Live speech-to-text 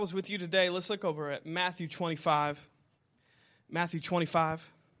Was with you today. Let's look over at Matthew 25. Matthew 25.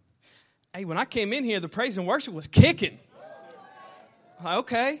 Hey, when I came in here, the praise and worship was kicking.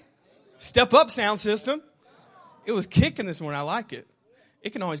 Okay. Step up, sound system. It was kicking this morning. I like it.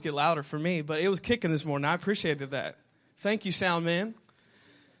 It can always get louder for me, but it was kicking this morning. I appreciated that. Thank you, sound man.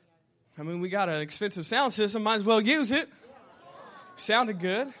 I mean, we got an expensive sound system. Might as well use it. Sounded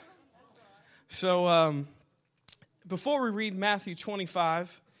good. So, before we read Matthew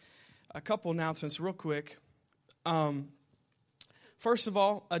 25, a couple announcements real quick. First of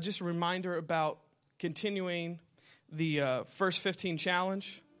all, just a reminder about continuing the First 15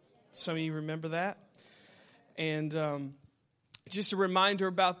 Challenge. Some of you remember that. And just a reminder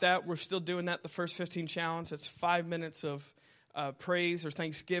about that. We're still doing that, the First 15 Challenge. It's 5 minutes of praise or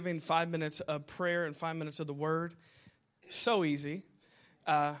thanksgiving, 5 minutes of prayer, and 5 minutes of the Word. So easy.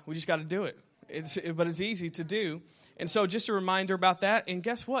 We just got to do it. But it's easy to do. And so just a reminder about that. And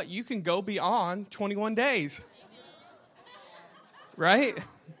guess what? You can go beyond 21 days. Right?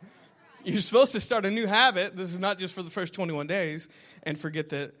 You're supposed to start a new habit. This is not just for the first 21 days and forget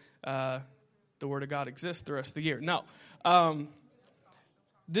that the Word of God exists the rest of the year. No.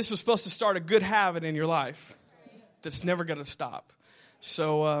 This is supposed to start a good habit in your life that's never going to stop.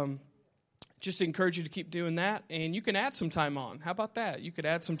 So just to encourage you to keep doing that. And you can add some time on. How about that? You could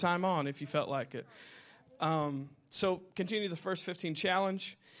add some time on if you felt like it. So continue the First 15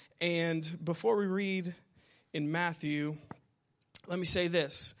 Challenge. And before we read in Matthew, let me say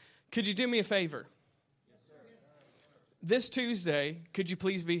this. Could you do me a favor? Yes, sir. This Tuesday, could you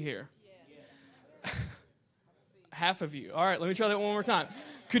please be here? Yes. Half of you. All right, let me try that one more time.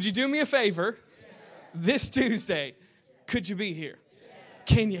 Could you do me a favor? Yes, this Tuesday, could you be here? Yes.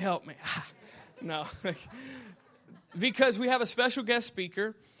 Can you help me? No. Because we have a special guest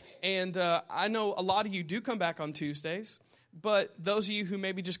speaker. And I know a lot of you do come back on Tuesdays, but those of you who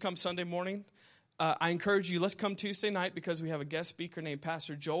maybe just come Sunday morning, I encourage you, let's come Tuesday night because we have a guest speaker named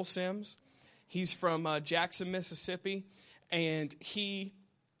Pastor Joel Sims. He's from Jackson, Mississippi, and he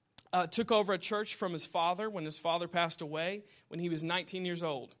took over a church from his father when his father passed away when he was 19 years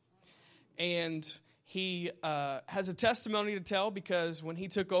old. And he has a testimony to tell because when he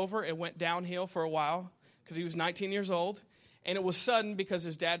took over, it went downhill for a while because he was 19 years old. And it was sudden because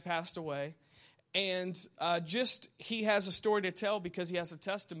his dad passed away. And he has a story to tell because he has a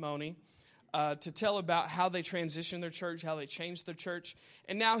testimony to tell about how they transitioned their church, how they changed their church.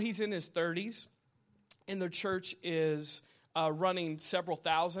 And now he's in his 30s, and their church is running several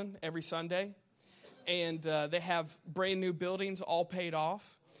thousand every Sunday. And they have brand new buildings all paid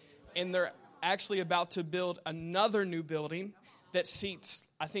off. And they're actually about to build another new building that seats,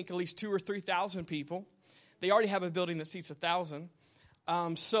 I think, at least 2,000 or 3,000 people. They already have a building that seats 1,000.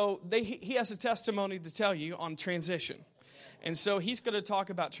 So he has a testimony to tell you on transition. And so he's going to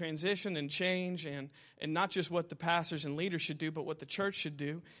talk about transition and change and not just what the pastors and leaders should do, but what the church should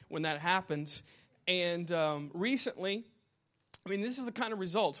do when that happens. And recently, I mean, this is the kind of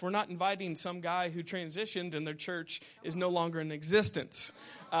results. We're not inviting some guy who transitioned and their church is no longer in existence.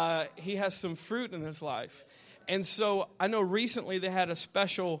 He has some fruit in his life. And so I know recently they had a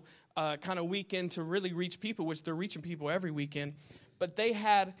special kind of weekend to really reach people, which they're reaching people every weekend. But they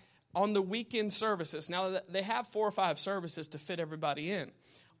had on the weekend services, now they have 4 or 5 services to fit everybody in.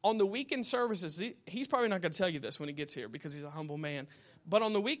 On the weekend services, he's probably not going to tell you this when he gets here because he's a humble man. But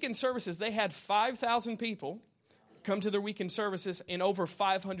on the weekend services, they had 5,000 people come to their weekend services and over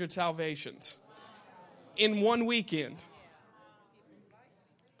 500 salvations in one weekend.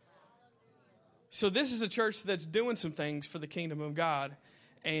 So this is a church that's doing some things for the kingdom of God.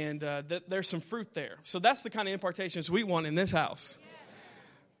 And there's some fruit there. So that's the kind of impartations we want in this house.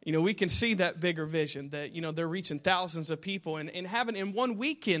 You know, we can see that bigger vision that, you know, they're reaching thousands of people and having in one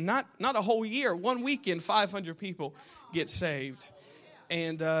weekend, not a whole year, one weekend, 500 people get saved.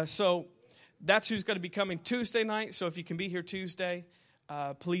 And so that's who's going to be coming Tuesday night. So if you can be here Tuesday,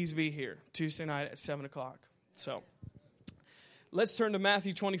 please be here Tuesday night at 7 o'clock. So let's turn to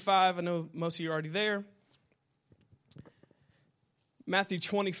Matthew 25. I know most of you are already there. Matthew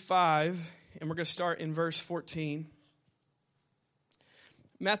 25, and we're going to start in verse 14.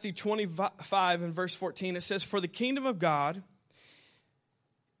 Matthew 25 and verse 14, it says, "For the kingdom of God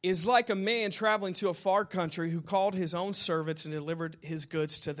is like a man traveling to a far country who called his own servants and delivered his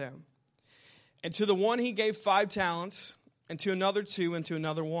goods to them. And to the one he gave 5 talents, and to another 2, and to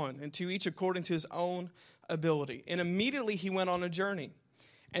another 1, and to each according to his own ability. And immediately he went on a journey.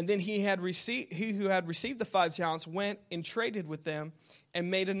 And then he who had received the 5 talents went and traded with them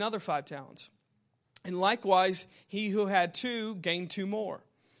and made another 5 talents. And likewise, he who had 2 gained 2 more.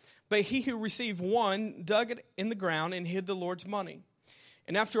 But he who received 1 dug it in the ground and hid the Lord's money.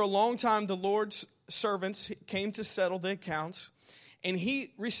 And after a long time, the Lord's servants came to settle the accounts. And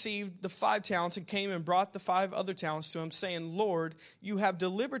he received the 5 talents and came and brought the 5 other talents to him, saying, Lord, you have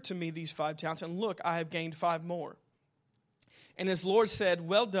delivered to me these 5 talents, and look, I have gained 5 more. And his Lord said,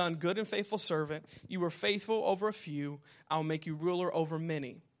 well done, good and faithful servant. You were faithful over a few. I will make you ruler over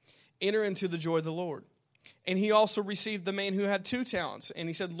many. Enter into the joy of the Lord. And he also received the man who had 2 talents. And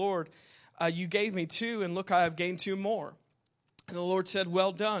he said, Lord, you gave me 2, and look, I have gained 2 more. And the Lord said,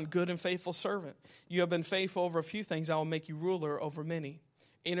 well done, good and faithful servant. You have been faithful over a few things. I will make you ruler over many.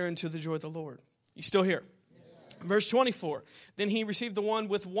 Enter into the joy of the Lord. You still here? Yes. Verse 24. Then he received the one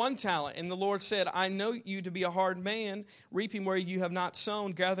with 1 talent. And the Lord said, I know you to be a hard man, reaping where you have not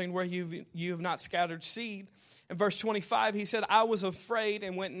sown, gathering where you have not scattered seed. In verse 25, he said, I was afraid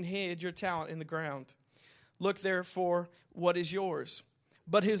and went and hid your talent in the ground. Look therefore, what is yours?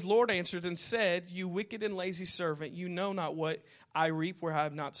 But his Lord answered and said, you wicked and lazy servant, you know not what I reap where I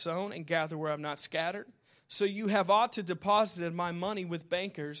have not sown, and gather where I have not scattered. So you have ought to deposit my money with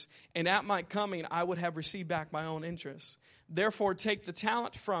bankers, and at my coming I would have received back my own interest. Therefore take the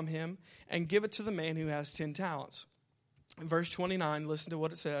talent from him, and give it to the man who has 10 talents. In verse 29, listen to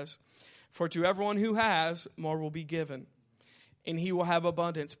what it says. For to everyone who has, more will be given, and he will have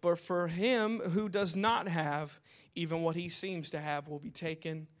abundance. But for him who does not have, even what he seems to have will be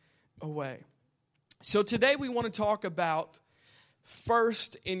taken away. So today we want to talk about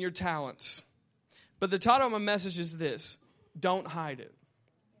first in your talents. But the title of my message is this: don't hide it.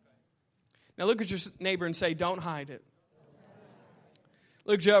 Now look at your neighbor and say, don't hide it.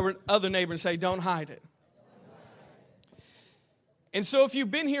 Look at your other neighbor and say, don't hide it. And so if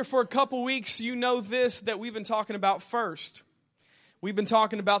you've been here for a couple weeks, you know this, that we've been talking about first. We've been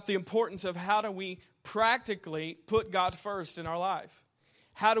talking about the importance of how do we practically put God first in our life.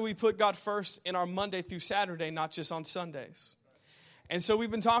 How do we put God first in our Monday through Saturday, not just on Sundays? And so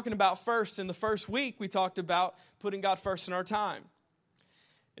we've been talking about first. In the first week, we talked about putting God first in our time.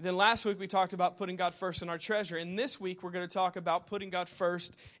 And then last week, we talked about putting God first in our treasure. And this week, we're going to talk about putting God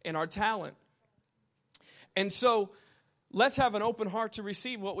first in our talent. And so let's have an open heart to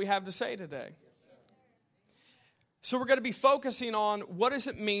receive what we have to say today. So we're going to be focusing on what does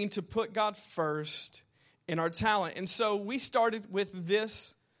it mean to put God first in our talent. And so we started with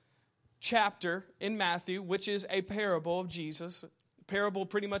this chapter in Matthew, which is a parable of Jesus. Parable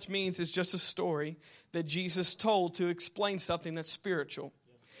pretty much means it's just a story that Jesus told to explain something that's spiritual.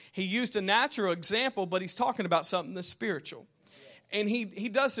 He used a natural example, but he's talking about something that's spiritual. And he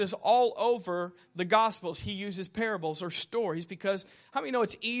does this all over the Gospels. He uses parables or stories because how many know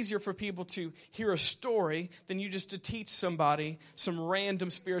it's easier for people to hear a story than you just to teach somebody some random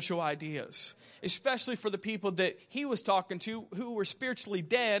spiritual ideas? Especially for the people that he was talking to who were spiritually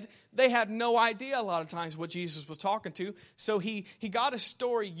dead. They had no idea a lot of times what Jesus was talking to. So he got a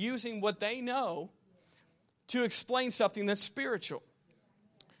story using what they know to explain something that's spiritual.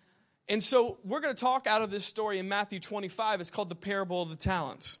 And so we're going to talk out of this story in Matthew 25. It's called the Parable of the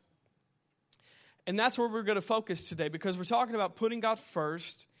Talents. And that's where we're going to focus today because we're talking about putting God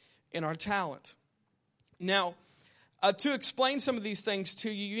first in our talent. Now, to explain some of these things to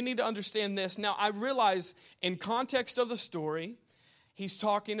you, you need to understand this. Now, I realize in context of the story, he's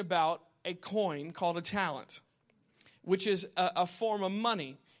talking about a coin called a talent, which is a form of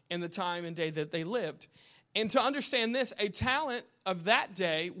money in the time and day that they lived. And to understand this, a talent of that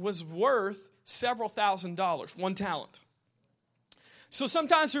day was worth several $1,000s, 1 talent. So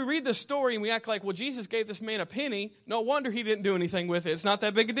sometimes we read this story and we act like, well, Jesus gave this man a penny. No wonder he didn't do anything with it. It's not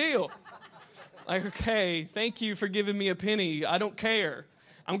that big a deal. Like, okay, thank you for giving me a penny. I don't care.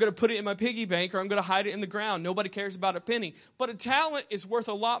 I'm going to put it in my piggy bank or I'm going to hide it in the ground. Nobody cares about a penny. But a talent is worth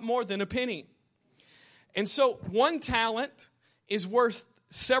a lot more than a penny. And so 1 talent is worth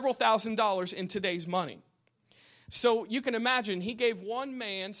several $1,000s in today's money. So you can imagine he gave one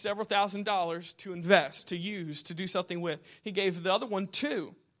man several $1,000s to invest, to use, to do something with. He gave the other one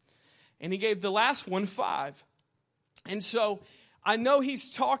 2. And he gave the last one 5. And so I know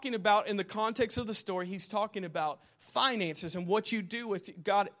he's talking about, in the context of the story, he's talking about finances and what you do with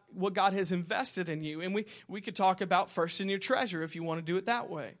God, what God has invested in you. And we could talk about first in your treasure if you want to do it that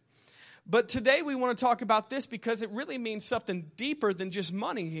way. But today we want to talk about this because it really means something deeper than just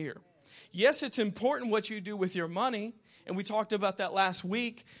money here. Yes, it's important what you do with your money, and we talked about that last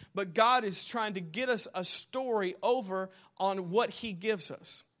week, but God is trying to get us a story over on what he gives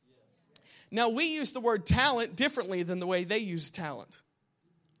us. Now, we use the word talent differently than the way they use talent.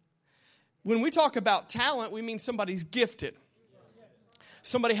 When we talk about talent, we mean somebody's gifted.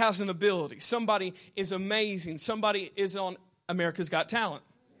 Somebody has an ability. Somebody is amazing. Somebody is on America's Got Talent.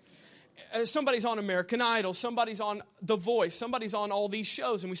 somebody's on American Idol, somebody's on The Voice, somebody's on all these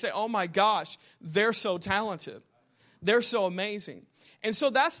shows, and we say, oh my gosh, they're so talented. They're so amazing. And so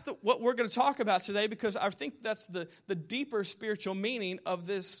that's what we're going to talk about today, because I think that's the deeper spiritual meaning of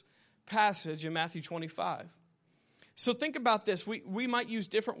this passage in Matthew 25. So think about this. We might use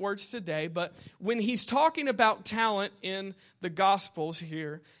different words today, but when he's talking about talent in the Gospels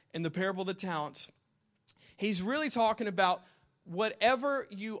here, in the parable of the talents, he's really talking about whatever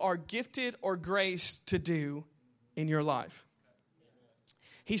you are gifted or graced to do in your life.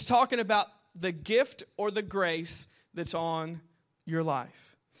 He's talking about the gift or the grace that's on your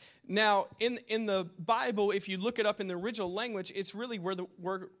life. Now, in the Bible, if you look it up in the original language, it's really where the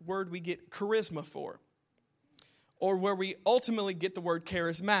word we get charisma for, or where we ultimately get the word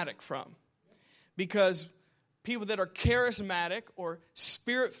charismatic from. Because people that are charismatic or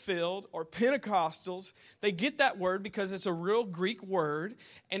spirit-filled or Pentecostals, they get that word because it's a real Greek word,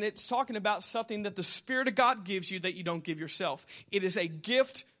 and it's talking about something that the Spirit of God gives you that you don't give yourself. It is a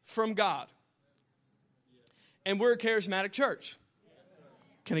gift from God. And we're a charismatic church.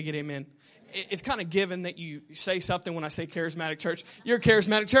 Can I get amen? It's kind of given that you say something when I say charismatic church. You're a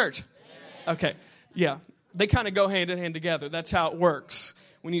charismatic church. Okay, yeah. They kind of go hand in hand together. That's how it works.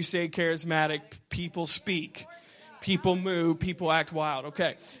 When you say charismatic, people speak, people move, people act wild.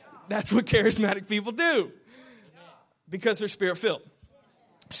 Okay, that's what charismatic people do because they're spirit-filled.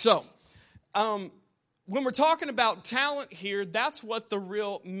 So, when we're talking about talent here, that's what the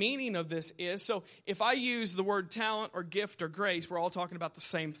real meaning of this is. So if I use the word talent or gift or grace, we're all talking about the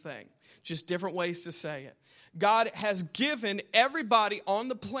same thing, just different ways to say it. God has given everybody on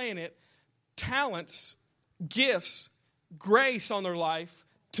the planet talents, gifts, grace on their life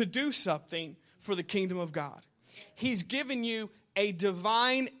to do something for the kingdom of God. He's given you a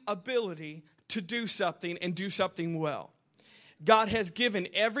divine ability to do something and do something well. God has given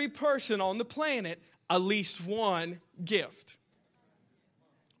every person on the planet at least one gift.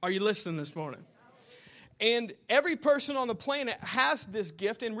 Are you listening this morning? And every person on the planet has this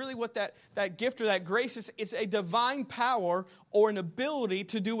gift, and really what that gift or that grace is, it's a divine power or an ability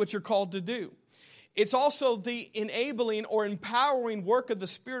to do what you're called to do. It's also the enabling or empowering work of the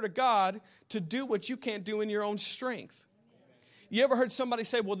Spirit of God to do what you can't do in your own strength. You ever heard somebody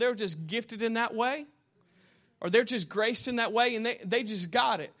say, well, they're just gifted in that way? Or they're just graced in that way and they just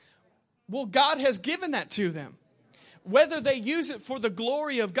got it. Well, God has given that to them. Whether they use it for the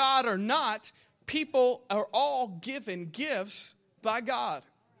glory of God or not, people are all given gifts by God.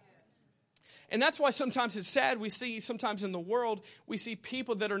 And that's why sometimes it's sad. We see sometimes in the world, we see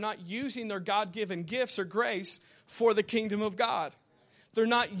people that are not using their God-given gifts or grace for the kingdom of God. They're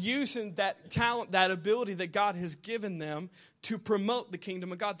not using that talent, that ability that God has given them to promote the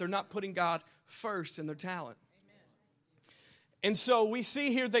kingdom of God. They're not putting God first in their talent. And so we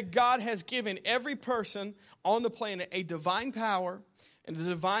see here that God has given every person on the planet a divine power and a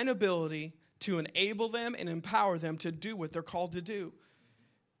divine ability to enable them and empower them to do what they're called to do.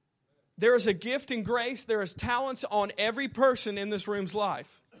 There is a gift and grace. There is talents on every person in this room's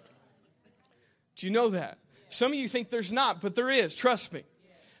life. Do you know that? Some of you think there's not, but there is. Trust me.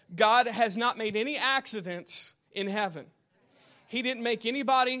 God has not made any accidents in heaven. He didn't make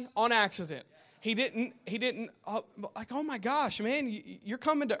anybody on accident. He didn't, like, oh my gosh, man, you're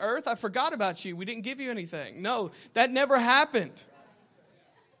coming to earth? I forgot about you. We didn't give you anything. No, that never happened.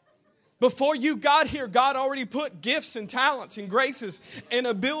 Before you got here, God already put gifts and talents and graces and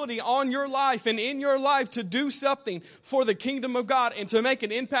ability on your life and in your life to do something for the kingdom of God and to make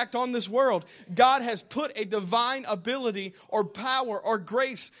an impact on this world. God has put a divine ability or power or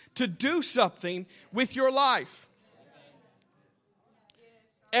grace to do something with your life.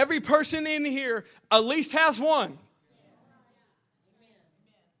 Every person in here at least has one.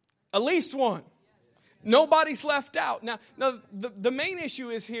 At least one. Nobody's left out. Now the main issue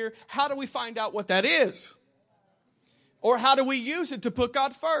is here, how do we find out what that is? Or how do we use it to put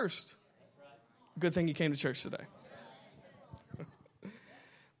God first? Good thing you came to church today.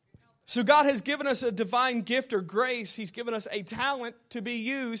 So God has given us a divine gift or grace. He's given us a talent to be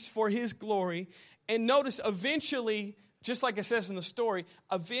used for His glory. And notice, eventually, just like it says in the story,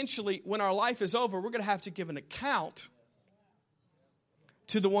 eventually, when our life is over, we're going to have to give an account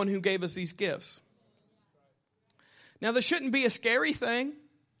to the one who gave us these gifts. Now, this shouldn't be a scary thing,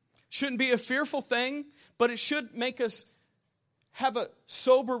 shouldn't be a fearful thing, but it should make us have a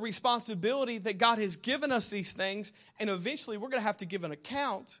sober responsibility that God has given us these things, and eventually we're going to have to give an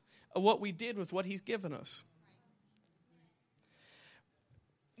account of what we did with what He's given us.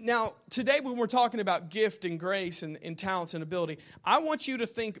 Now, today when we're talking about gift and grace and talents and ability, I want you to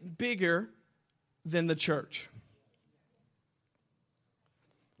think bigger than the church.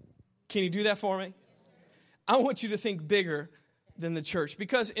 Can you do that for me? I want you to think bigger than the church,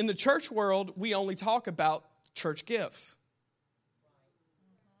 because in the church world, we only talk about church gifts.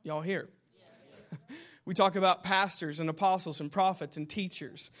 Y'all hear? We talk about pastors and apostles and prophets and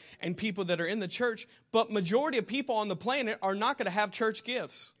teachers and people that are in the church, but majority of people on the planet are not going to have church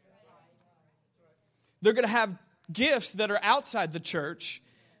gifts. They're going to have gifts that are outside the church,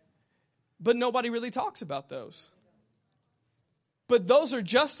 but nobody really talks about those. But those are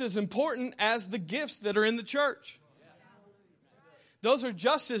just as important as the gifts that are in the church. Those are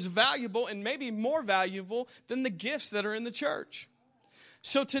just as valuable and maybe more valuable than the gifts that are in the church.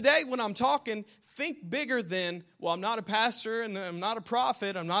 So today when I'm talking, think bigger than, well, I'm not a pastor and I'm not a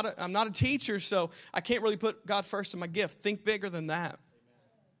prophet, I'm not a teacher, so I can't really put God first in my gift. Think bigger than that.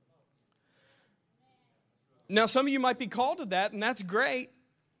 Now, some of you might be called to that, and that's great,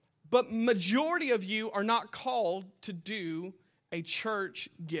 but majority of you are not called to do a church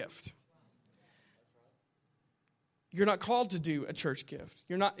gift. You're not called to do a church gift.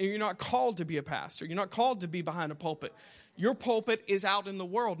 You're not called to be a pastor. You're not called to be behind a pulpit. Your pulpit is out in the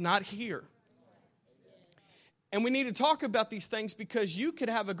world, not here. And we need to talk about these things because you could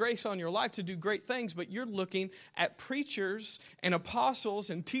have a grace on your life to do great things, but you're looking at preachers and apostles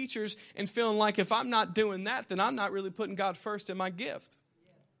and teachers and feeling like if I'm not doing that, then I'm not really putting God first in my gift.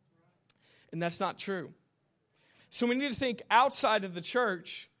 And that's not true. So we need to think outside of the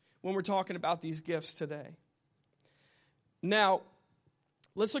church when we're talking about these gifts today. Now,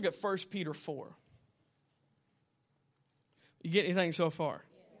 let's look at 1 Peter 4. You get anything so far?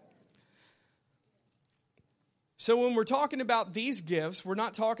 So when we're talking about these gifts, we're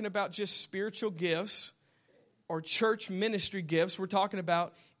not talking about just spiritual gifts or church ministry gifts. We're talking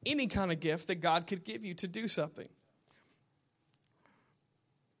about any kind of gift that God could give you to do something.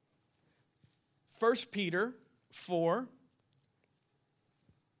 1 Peter 4.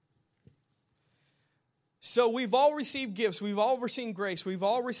 So we've all received gifts. We've all received grace. We've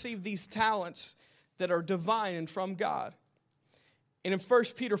all received these talents that are divine and from God. And in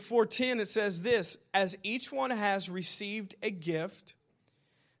 1 Peter 4:10, it says this, as each one has received a gift,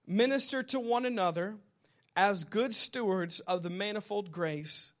 minister to one another as good stewards of the manifold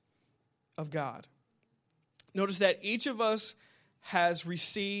grace of God. Notice that each of us has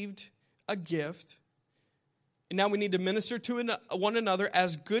received a gift. And now we need to minister to one another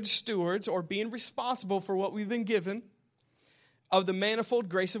as good stewards or being responsible for what we've been given of the manifold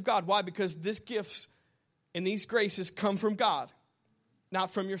grace of God. Why? Because these gifts and these graces come from God, not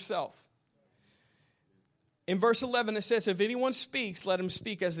from yourself. In verse 11 it says, if anyone speaks, let him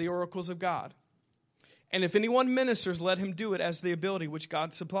speak as the oracles of God. And if anyone ministers, let him do it as the ability which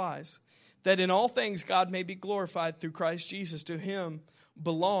God supplies, that in all things God may be glorified through Christ Jesus. To him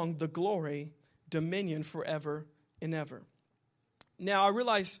belong the glory, dominion forever and ever. Now, I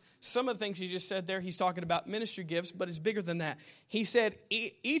realize some of the things he just said there, he's talking about ministry gifts, but it's bigger than that. He said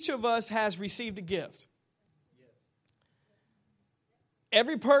each of us has received a gift.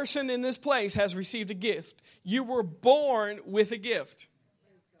 Every person in this place has received a gift. You were born with a gift.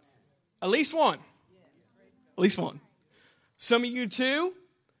 At least one. At least one. Some of you 2,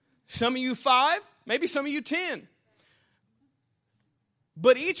 some of you 5, maybe some of you 10.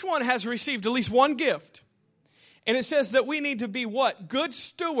 But each one has received at least one gift. And it says that we need to be what? Good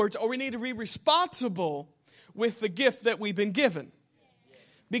stewards, or we need to be responsible with the gift that we've been given.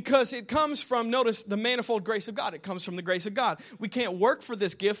 Because it comes from, notice, the manifold grace of God. It comes from the grace of God. We can't work for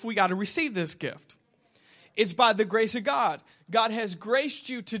this gift. We got to receive this gift. It's by the grace of God. God has graced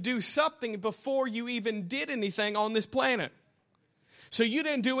you to do something before you even did anything on this planet. So you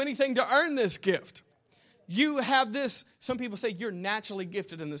didn't do anything to earn this gift. You have this, some people say you're naturally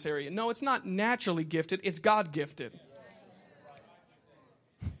gifted in this area. No, it's not naturally gifted. It's God gifted.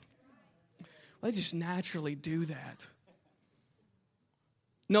 They just naturally do that.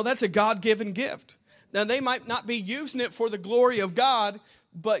 No, that's a God-given gift. Now, they might not be using it for the glory of God,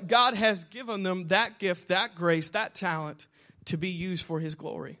 but God has given them that gift, that grace, that talent to be used for his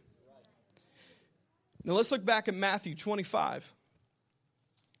glory. Now, let's look back at Matthew 25.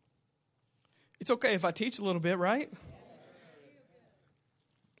 It's okay if I teach a little bit, right?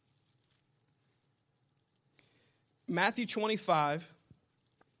 Matthew 25.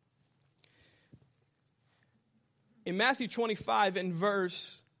 In Matthew 25,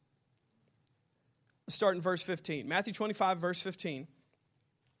 let's start in verse 15. Matthew 25, verse 15.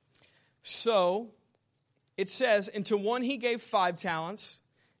 So, it says, and to one he gave 5 talents,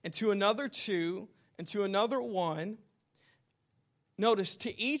 and to another 2, and to another 1. Notice,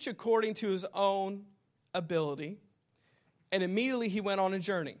 to each according to his own ability. And immediately he went on a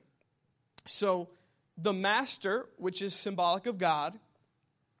journey. So, the master, which is symbolic of God,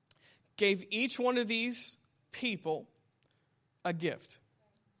 gave each one of these people a gift.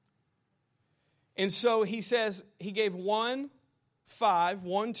 And so he says he gave 1, 5,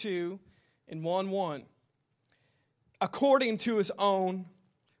 1, 2, and 1, 1, according to his own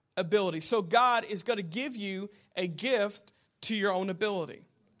ability. So God is going to give you a gift to your own ability.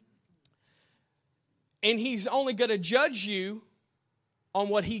 And he's only going to judge you on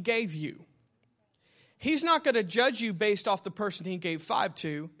what he gave you. He's not going to judge you based off the person he gave 5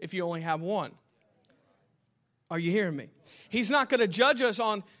 to if you only have 1. Are you hearing me? He's not going to judge us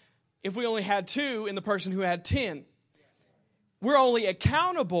on if we only had 2 and the person who had 10. We're only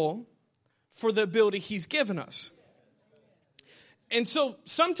accountable for the ability he's given us. And so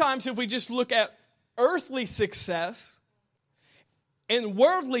sometimes if we just look at earthly success and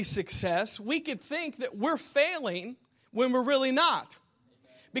worldly success, we could think that we're failing when we're really not.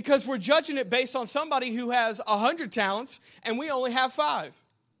 Because we're judging it based on somebody who has 100 talents and we only have 5.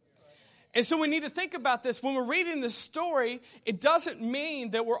 And so we need to think about this. When we're reading this story, it doesn't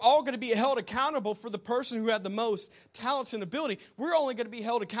mean that we're all going to be held accountable for the person who had the most talents and ability. We're only going to be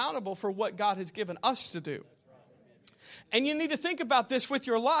held accountable for what God has given us to do. And you need to think about this with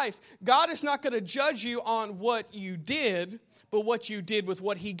your life. God is not going to judge you on what you did, but what you did with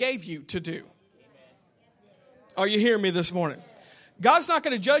what he gave you to do. Are you hearing me this morning? God's not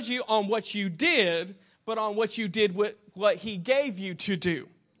going to judge you on what you did, but on what you did with what he gave you to do.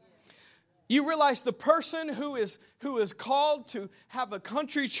 You realize the person who is called to have a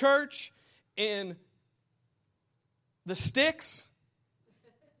country church in the sticks,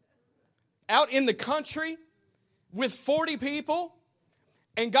 out in the country with 40 people,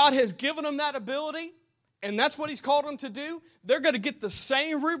 and God has given them that ability, and that's what he's called them to do, they're going to get the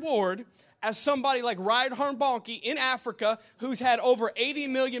same reward as somebody like Reinhard Bonnke in Africa who's had over 80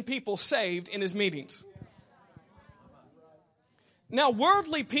 million people saved in his meetings. Now,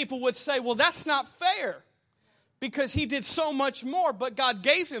 worldly people would say, well, that's not fair because he did so much more, but God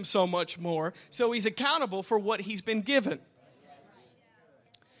gave him so much more, so he's accountable for what he's been given.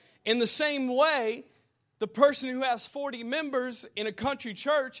 In the same way, the person who has 40 members in a country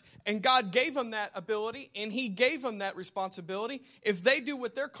church and God gave them that ability and he gave them that responsibility, if they do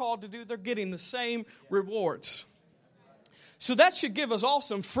what they're called to do, they're getting the same rewards. So that should give us all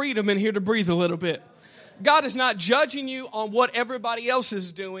some freedom in here to breathe a little bit. God is not judging you on what everybody else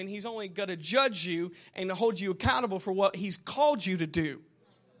is doing. He's only going to judge you and to hold you accountable for what he's called you to do.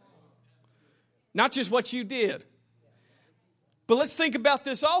 Not just what you did. But let's think about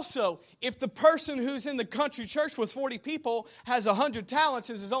this also. If the person who's in the country church with 40 people has 100 talents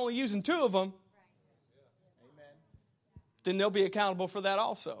and is only using 2 of them, then they'll be accountable for that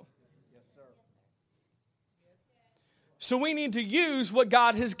also. So we need to use what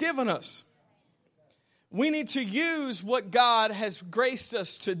God has given us. We need to use what God has graced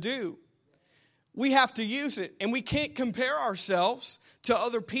us to do. We have to use it. And we can't compare ourselves to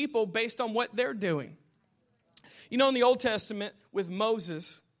other people based on what they're doing. You know, in the Old Testament with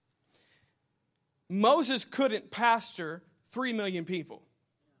Moses, Moses couldn't pastor 3 million people.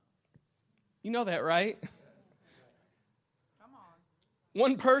 You know that, right? Come on.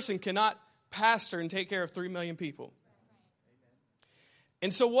 One person cannot pastor and take care of 3 million people.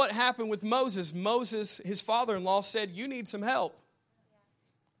 And so what happened with Moses? Moses, his father-in-law, said, you need some help.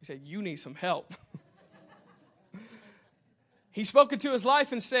 He said, you need some help. He spoke into his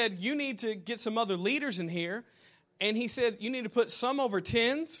life and said, you need to get some other leaders in here. And he said, you need to put some over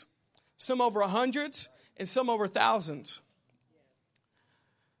 10s, some over 100s, and some over 1000s.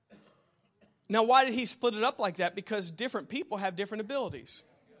 Now, why did he split it up like that? Because different people have different abilities.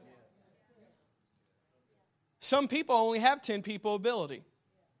 Some people only have 10 people ability.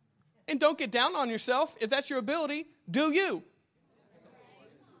 And don't get down on yourself. If that's your ability, do you.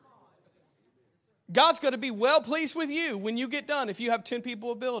 God's going to be well pleased with you when you get done if you have 10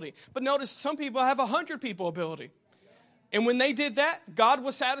 people ability. But notice some people have 100 people ability. And when they did that, God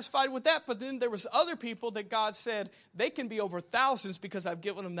was satisfied with that. But then there was other people that God said, they can be over thousands because I've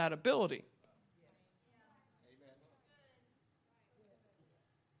given them that ability.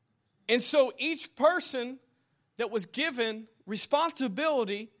 And so each person that was given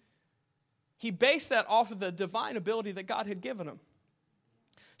responsibility, he based that off of the divine ability that God had given him.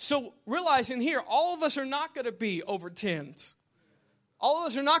 So realizing here, all of us are not going to be over 10s. All of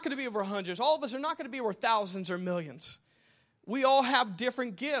us are not going to be over 100s. All of us are not going to be over thousands or millions. We all have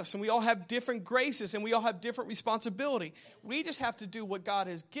different gifts, and we all have different graces, and we all have different responsibility. We just have to do what God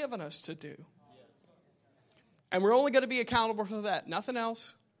has given us to do. And we're only going to be accountable for that, nothing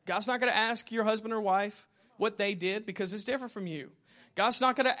else. God's not going to ask your husband or wife, what they did because it's different from you. God's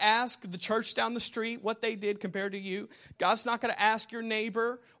not going to ask the church down the street what they did compared to you. God's not going to ask your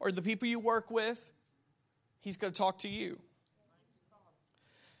neighbor or the people you work with. He's going to talk to you.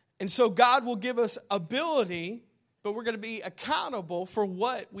 And so God will give us ability, but we're going to be accountable for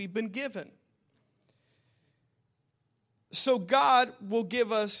what we've been given. So God will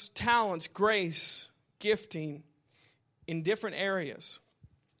give us talents, grace, gifting in different areas.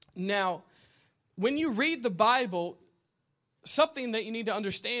 Now, when you read the Bible, something that you need to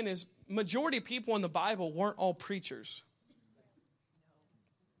understand is majority of people in the Bible weren't all preachers.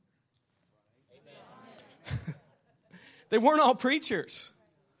 They weren't all preachers.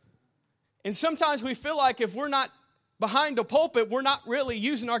 And sometimes we feel like if we're not behind a pulpit, we're not really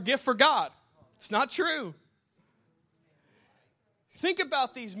using our gift for God. It's not true. Think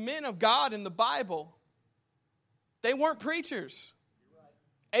about these men of God in the Bible. They weren't preachers.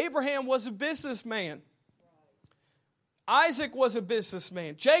 Abraham was a businessman. Isaac was a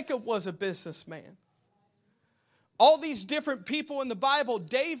businessman. Jacob was a businessman. All these different people in the Bible.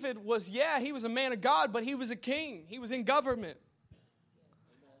 David was, he was a man of God, but he was a king. He was in government.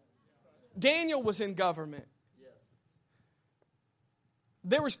 Daniel was in government.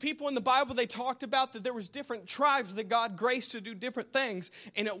 There was people in the Bible, they talked about that there was different tribes that God graced to do different things,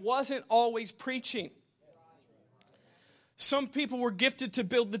 and it wasn't always preaching. Some people were gifted to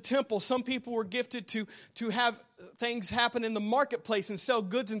build the temple. Some people were gifted to have things happen in the marketplace and sell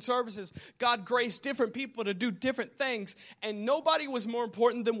goods and services. God graced different people to do different things, and nobody was more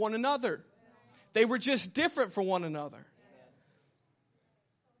important than one another. They were just different for one another.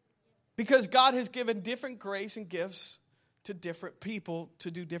 Because God has given different grace and gifts to different people to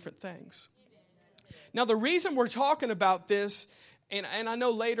do different things. Now, the reason we're talking about this, and I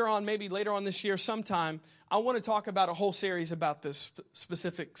know maybe later on this year sometime, I want to talk about a whole series about this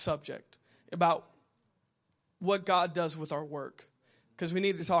specific subject, about what God does with our work, because we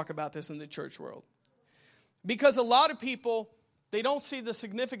need to talk about this in the church world. Because a lot of people, they don't see the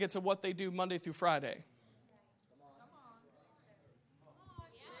significance of what they do Monday through Friday.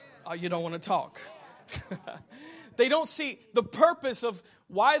 Oh, you don't want to talk. They don't see the purpose of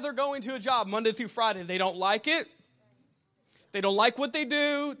why they're going to a job Monday through Friday. They don't like it. They don't like what they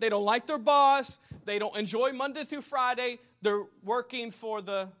do. They don't like their boss. They don't enjoy Monday through Friday. They're working for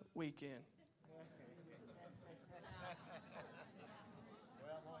the weekend.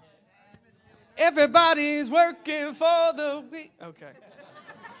 Everybody's working for the week. Okay.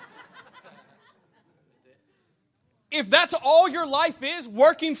 If that's all your life is,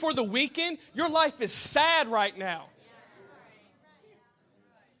 working for the weekend, your life is sad right now.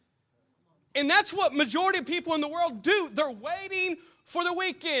 And that's what majority of people in the world do. They're waiting for the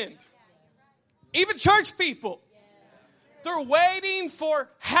weekend. Even church people. They're waiting for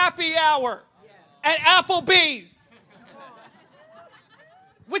happy hour at Applebee's.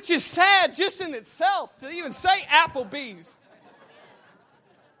 Which is sad just in itself to even say Applebee's.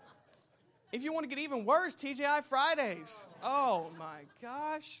 If you want to get even worse, TGI Fridays. Oh my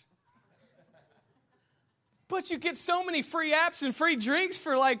gosh. But you get so many free apps and free drinks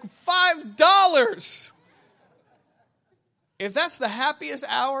for like $5. If that's the happiest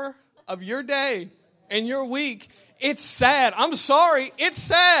hour of your day and your week, it's sad. I'm sorry, it's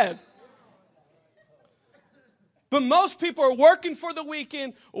sad. But most people are working for the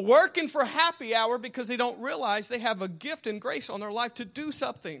weekend, working for happy hour because they don't realize they have a gift and grace on their life to do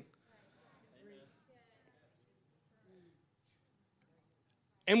something.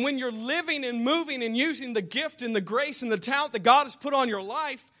 And when you're living and moving and using the gift and the grace and the talent that God has put on your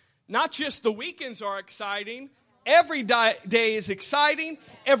life, not just the weekends are exciting. Every day is exciting.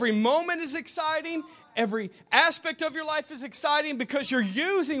 Every moment is exciting. Every aspect of your life is exciting because you're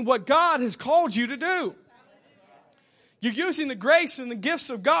using what God has called you to do. You're using the grace and the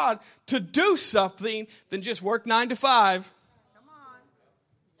gifts of God to do something than just work 9 to 5.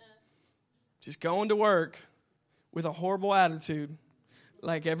 Just going to work with a horrible attitude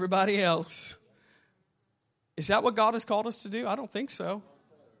like everybody else. Is that what God has called us to do? I don't think so.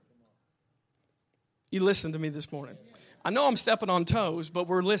 You listened to me this morning. I know I'm stepping on toes, but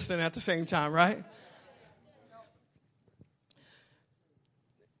we're listening at the same time, right?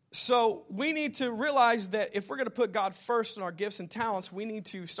 So we need to realize that if we're going to put God first in our gifts and talents, we need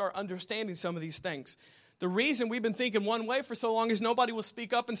to start understanding some of these things. The reason we've been thinking one way for so long is nobody will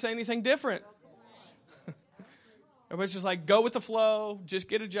speak up and say anything different. Everybody's just like, go with the flow, just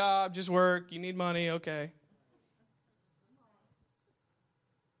get a job, just work, you need money, okay.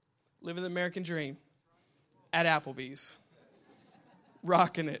 Living the American dream at Applebee's.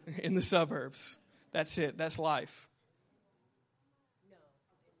 Rocking it in the suburbs. That's it, that's life.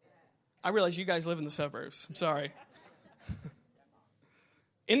 I realize you guys live in the suburbs. I'm sorry.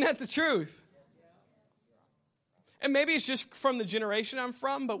 Isn't that the truth? And maybe it's just from the generation I'm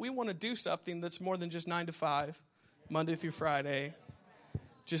from, but we want to do something that's more than just 9 to 5, Monday through Friday.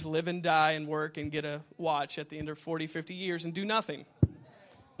 Just live and die and work and get a watch at the end of 40, 50 years and do nothing.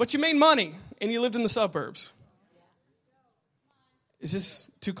 But you made money and you lived in the suburbs. Is this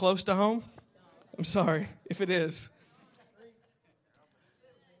too close to home? I'm sorry if it is.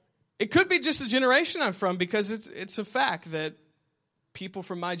 It could be just the generation I'm from, because it's a fact that people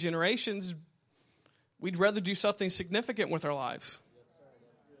from my generations, we'd rather do something significant with our lives.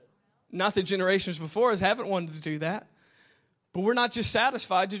 Not that generations before us haven't wanted to do that. But we're not just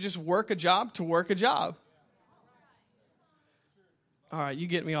satisfied to just work a job to work a job. All right, you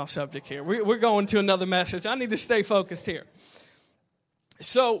get me off subject here. We're going to another message. I need to stay focused here.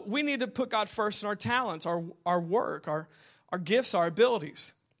 So we need to put God first in our talents, our work, our gifts, our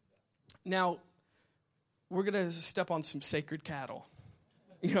abilities. Now, we're going to step on some sacred cattle.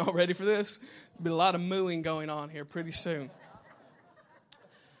 You all ready for this? There'll be a lot of mooing going on here pretty soon.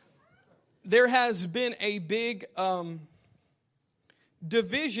 There has been a big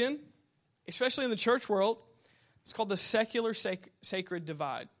division, especially in the church world. It's called the secular sacred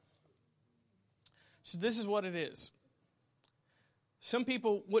divide. So this is what it is. Some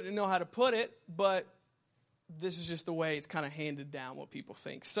people wouldn't know how to put it, but this is just the way it's kind of handed down, what people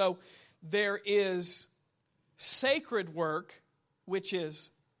think. So there is sacred work, which is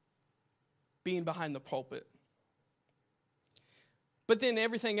being behind the pulpit. But then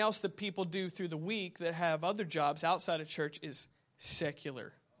everything else that people do through the week that have other jobs outside of church is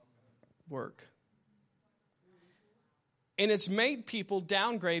secular work. And it's made people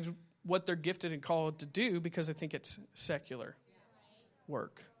downgrade what they're gifted and called to do because they think it's secular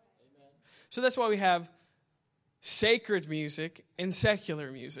work. So that's why we have sacred music and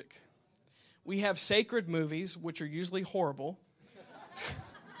secular music. We have sacred movies, which are usually horrible.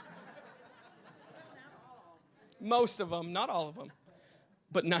 Most of them, not all of them,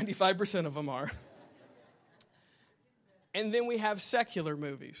 but 95% of them are. And then we have secular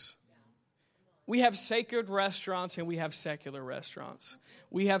movies. We have sacred restaurants and we have secular restaurants.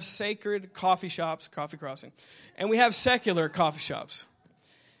 We have sacred coffee shops, Coffee Crossing, and we have secular coffee shops.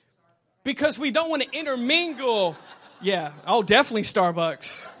 Because we don't want to intermingle. Yeah, oh, definitely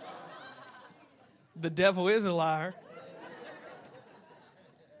Starbucks. The devil is a liar.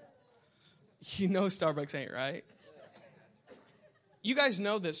 You know Starbucks ain't right. You guys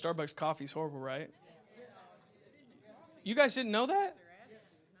know that Starbucks coffee is horrible, right? You guys didn't know that?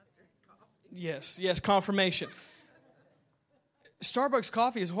 Yes, confirmation. Starbucks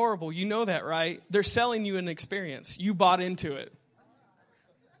coffee is horrible. You know that, right? They're selling you an experience. You bought into it.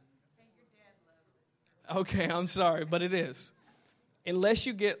 Okay, I'm sorry, but it is. Unless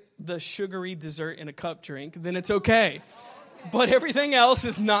you get the sugary dessert in a cup drink, then it's okay. But everything else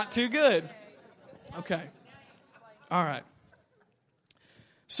is not too good. Okay. All right.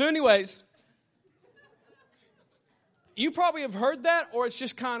 So anyways, you probably have heard that, or it's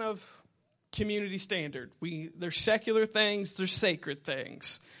just kind of community standard. There's secular things, there's sacred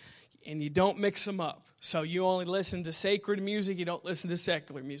things, and you don't mix them up. So you only listen to sacred music, you don't listen to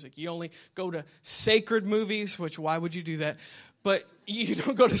secular music. You only go to sacred movies, which why would you do that? But you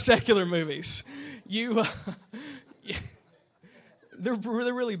don't go to secular movies. They're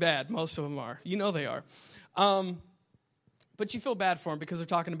really bad, most of them are. You know they are. But you feel bad for them because they're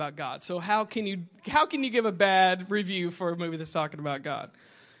talking about God. So how can you give a bad review for a movie that's talking about God?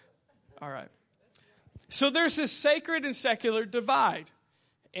 All right. So there's this sacred and secular divide.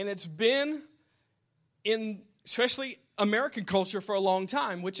 And it's been in especially American culture for a long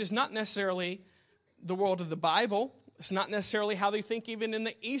time, which is not necessarily the world of the Bible. It's not necessarily how they think even in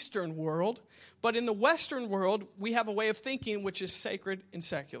the Eastern world. But in the Western world, we have a way of thinking which is sacred and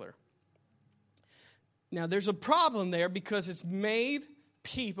secular. Now, there's a problem there because it's made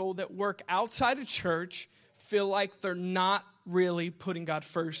people that work outside of church feel like they're not really putting God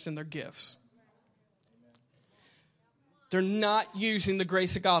first in their gifts. They're not using the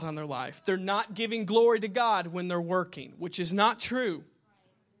grace of God on their life. They're not giving glory to God when they're working, which is not true.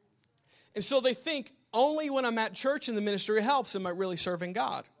 And so they think, only when I'm at church and the ministry helps am I really serving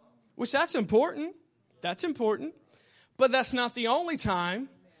God. Which that's important. That's important. But that's not the only time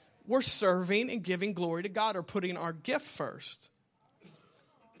we're serving and giving glory to God or putting our gift first.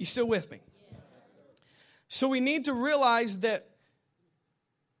 You still with me? So we need to realize that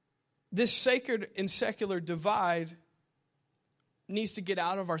this sacred and secular divide needs to get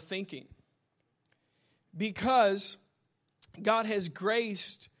out of our thinking. Because God has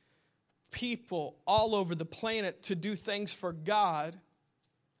graced people all over the planet to do things for God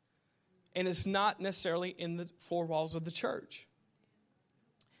and it's not necessarily in the four walls of the church.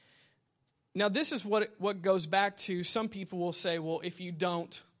 Now, this is what goes back to, some people will say, well, if you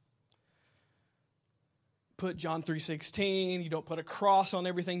don't put John 3:16, you don't put a cross on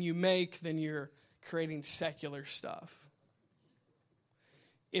everything you make, then you're creating secular stuff.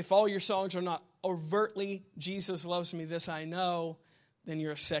 If all your songs are not overtly, Jesus loves me, this I know, then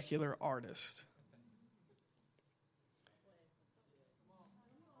you're a secular artist.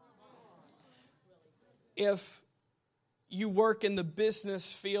 If you work in the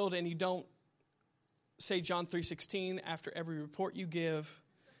business field and you don't say John 3:16 after every report you give,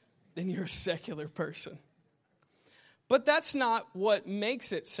 then you're a secular person. But that's not what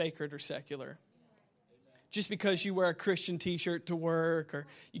makes it sacred or secular. Just because you wear a Christian t-shirt to work or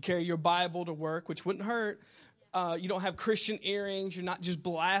you carry your Bible to work, which wouldn't hurt, you don't have Christian earrings, you're not just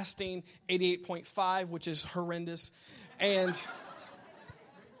blasting 88.5, which is horrendous, and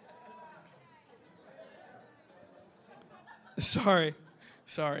sorry.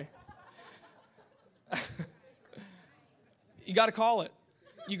 You got to call it.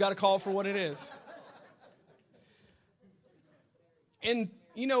 You got to call it for what it is. And,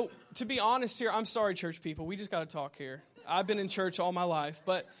 to be honest here, I'm sorry, church people. We just got to talk here. I've been in church all my life.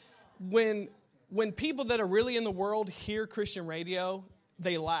 But when people that are really in the world hear Christian radio,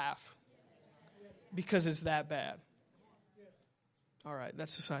 they laugh because it's that bad. All right,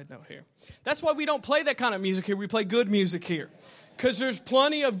 that's a side note here. That's why we don't play that kind of music here. We play good music here. Because there's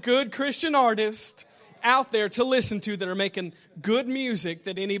plenty of good Christian artists out there to listen to that are making good music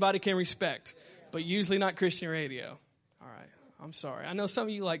that anybody can respect. But usually not Christian radio. All right, I'm sorry. I know some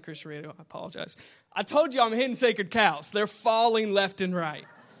of you like Christian radio. I apologize. I told you I'm hitting sacred cows. They're falling left and right.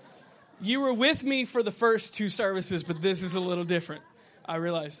 You were with me for the first two services, but this is a little different. I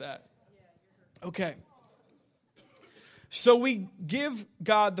realize that. Okay. So we give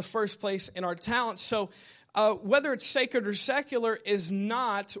God the first place in our talents. So whether it's sacred or secular is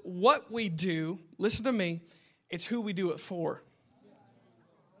not what we do. Listen to me. It's who we do it for.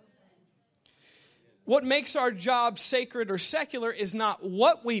 What makes our job sacred or secular is not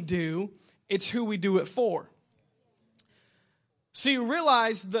what we do. It's who we do it for. So you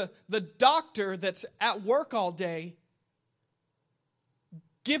realize the doctor that's at work all day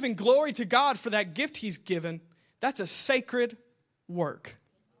giving glory to God for that gift he's given, that's a sacred work.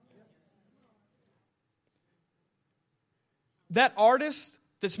 That artist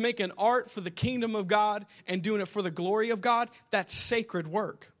that's making art for the kingdom of God and doing it for the glory of God, that's sacred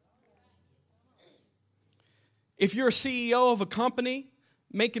work. If you're a CEO of a company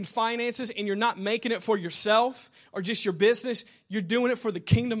making finances and you're not making it for yourself or just your business, you're doing it for the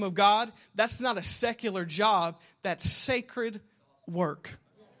kingdom of God, that's not a secular job, that's sacred work.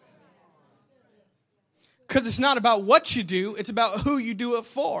 Because it's not about what you do, it's about who you do it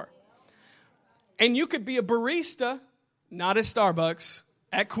for. And you could be a barista, not at Starbucks,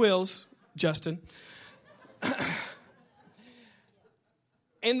 at Quills, Justin.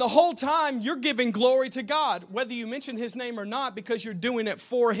 And the whole time you're giving glory to God, whether you mention his name or not, because you're doing it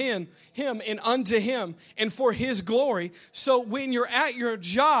for him and unto him and for his glory. So when you're at your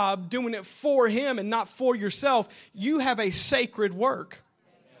job doing it for him and not for yourself, you have a sacred work.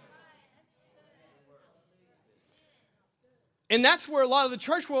 And that's where a lot of the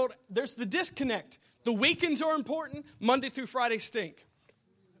church world, there's the disconnect. The weekends are important. Monday through Friday stink.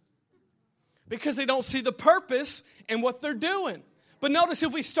 Because they don't see the purpose in what they're doing. But notice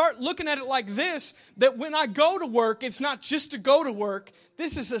if we start looking at it like this, that when I go to work, it's not just to go to work.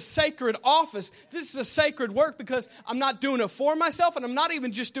 This is a sacred office. This is a sacred work because I'm not doing it for myself and I'm not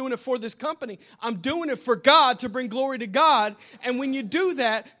even just doing it for this company. I'm doing it for God to bring glory to God. And when you do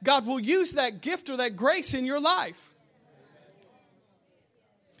that, God will use that gift or that grace in your life.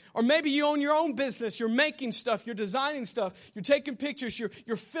 Or maybe you own your own business. You're making stuff. You're designing stuff. You're taking pictures.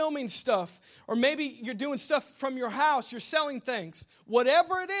 You're filming stuff. Or maybe you're doing stuff from your house. You're selling things.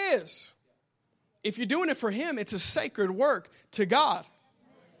 Whatever it is, if you're doing it for him, it's a sacred work to God.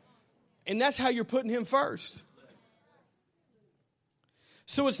 And that's how you're putting him first.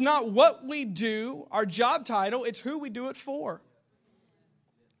 So it's not what we do, our job title. It's who we do it for.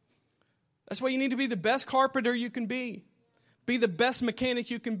 That's why you need to be the best carpenter you can be. Be the best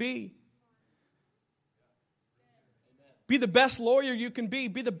mechanic you can be. Be the best lawyer you can be.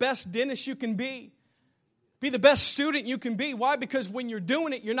 Be the best dentist you can be. Be the best student you can be. Why? Because when you're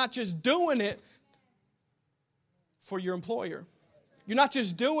doing it, you're not just doing it for your employer. You're not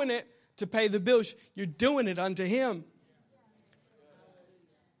just doing it to pay the bills. You're doing it unto him.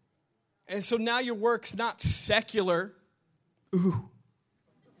 And so now your work's not secular. Ooh.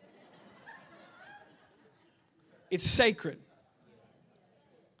 It's sacred.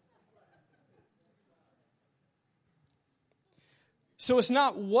 So it's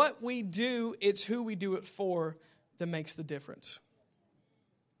not what we do, it's who we do it for that makes the difference.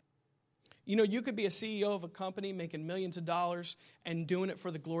 You know, you could be a CEO of a company making millions of dollars and doing it for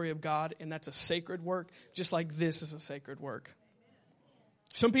the glory of God, and that's a sacred work, just like this is a sacred work.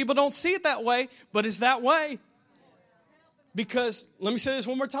 Some people don't see it that way, but it's that way. Because, let me say this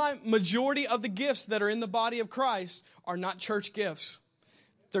one more time, majority of the gifts that are in the body of Christ are not church gifts.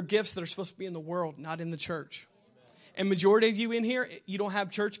 They're gifts that are supposed to be in the world, not in the church. And majority of you in here, you don't have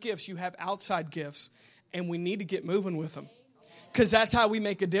church gifts, you have outside gifts. And we need to get moving with them. Because that's how we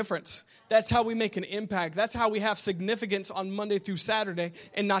make a difference. That's how we make an impact. That's how we have significance on Monday through Saturday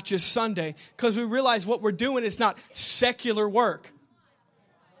and not just Sunday. Because we realize what we're doing is not secular work.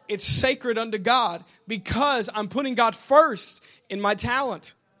 It's sacred unto God because I'm putting God first in my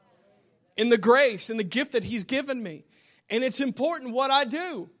talent, in the grace, in the gift that He's given me. And it's important what I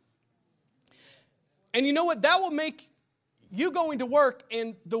do. And you know what? That will make you going to work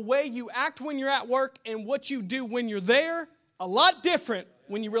and the way you act when you're at work and what you do when you're there a lot different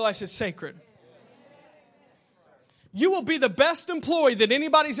when you realize it's sacred. You will be the best employee that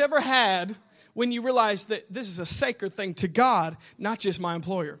anybody's ever had when you realize that this is a sacred thing to God, not just my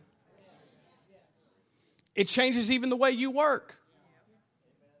employer. It changes even the way you work.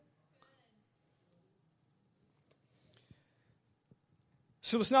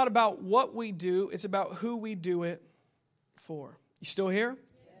 So it's not about what we do, it's about who we do it for. You still here?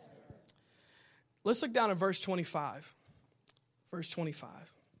 Let's look down at verse 25. Verse 25.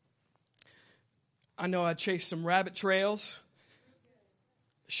 I know I chased some rabbit trails,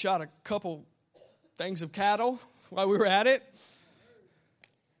 shot a couple things of cattle while we were at it,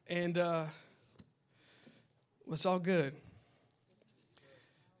 and it's all good.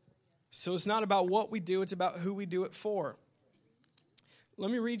 So it's not about what we do, it's about who we do it for. Let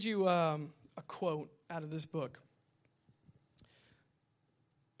me read you a quote out of this book.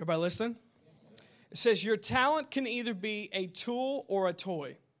 Everybody listening? It says, your talent can either be a tool or a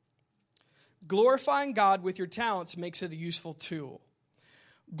toy. Glorifying God with your talents makes it a useful tool.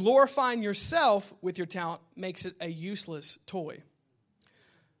 Glorifying yourself with your talent makes it a useless toy.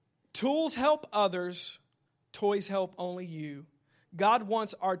 Tools help others. Toys help only you. God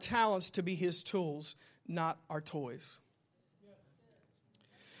wants our talents to be His tools, not our toys.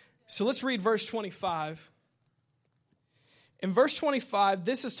 So let's read verse 25. In verse 25,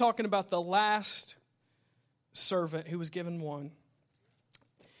 this is talking about the last servant who was given one.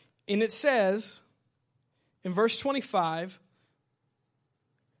 And it says, in verse 25,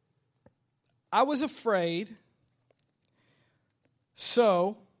 I was afraid,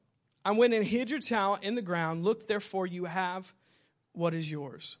 so I went and hid your talent in the ground. Look, therefore, you have what is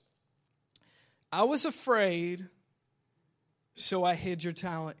yours. I was afraid, so I hid your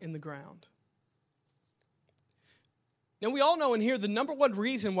talent in the ground. Now, we all know in here the number one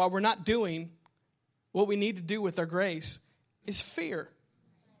reason why we're not doing what we need to do with our grace is fear.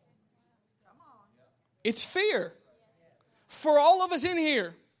 It's fear. For all of us in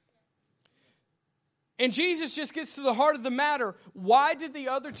here. And Jesus just gets to the heart of the matter. Why did the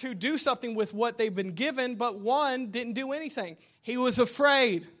other two do something with what they've been given, but one didn't do anything? He was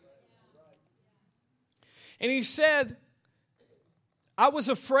afraid. And he said, I was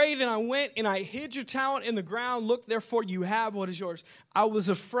afraid and I went and I hid your talent in the ground. Look, therefore, you have what is yours. I was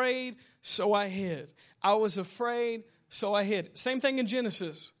afraid, so I hid. I was afraid, so I hid. Same thing in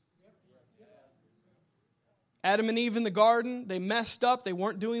Genesis. Adam and Eve in the garden, they messed up. They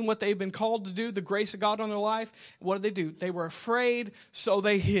weren't doing what they've been called to do, the grace of God on their life. What did they do? They were afraid, so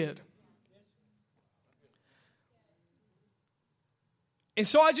they hid. And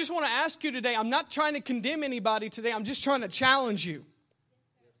so I just want to ask you today, I'm not trying to condemn anybody today. I'm just trying to challenge you.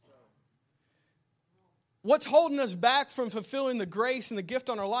 What's holding us back from fulfilling the grace and the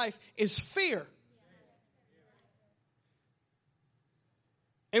gift on our life is fear.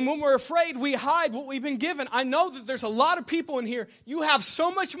 And when we're afraid, we hide what we've been given. I know that there's a lot of people in here. You have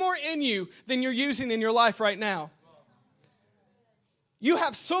so much more in you than you're using in your life right now. You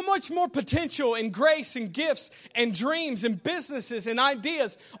have so much more potential and grace and gifts and dreams and businesses and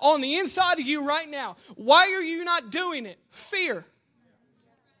ideas on the inside of you right now. Why are you not doing it? Fear.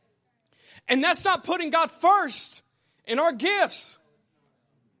 And that's not putting God first in our gifts.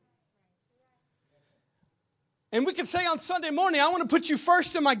 And we can say on Sunday morning, I want to put you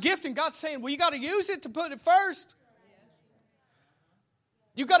first in my gift. And God's saying, well, you got to use it to put it first.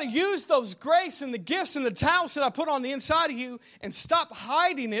 You got to use those grace and the gifts and the talents that I put on the inside of you and stop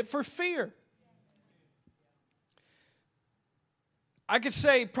hiding it for fear. I could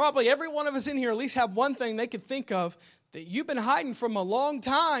say probably every one of us in here at least have one thing they could think of that you've been hiding from a long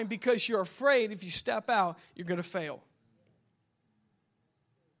time because you're afraid if you step out, you're going to fail.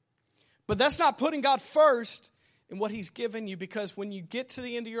 But that's not putting God first in what He's given you, because when you get to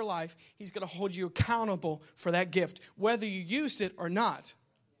the end of your life, He's going to hold you accountable for that gift, whether you used it or not.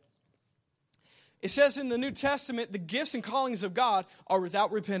 It says in the New Testament, the gifts and callings of God are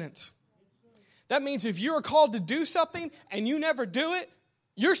without repentance. That means if you're called to do something and you never do it,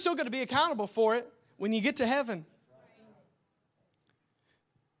 you're still going to be accountable for it when you get to heaven.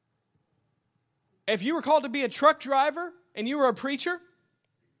 If you were called to be a truck driver and you were a preacher,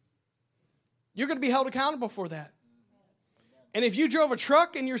 you're going to be held accountable for that. And if you drove a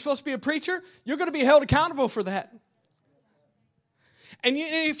truck and you're supposed to be a preacher, you're going to be held accountable for that. And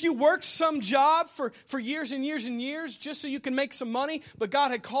if you worked some job for years and years and years just so you can make some money, but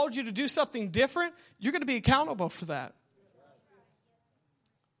God had called you to do something different, you're going to be accountable for that.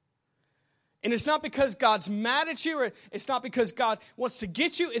 And it's not because God's mad at you, or it's not because God wants to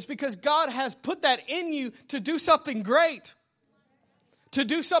get you. It's because God has put that in you to do something great, to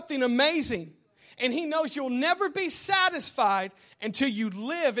do something amazing. And He knows you'll never be satisfied until you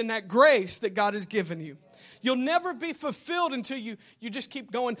live in that grace that God has given you. You'll never be fulfilled until you just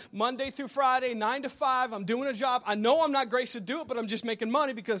keep going Monday through Friday, 9 to 5. I'm doing a job. I know I'm not graced to do it, but I'm just making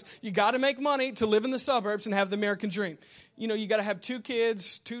money, because you got to make money to live in the suburbs and have the American dream. You know, you got to have 2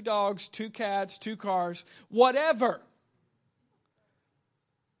 kids, 2 dogs, 2 cats, 2 cars, whatever.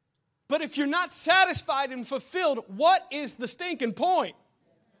 But if you're not satisfied and fulfilled, what is the stinking point?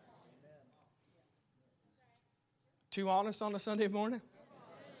 Too honest on a Sunday morning?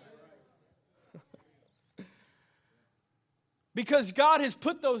 Because God has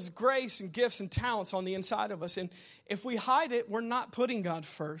put those grace and gifts and talents on the inside of us. And if we hide it, we're not putting God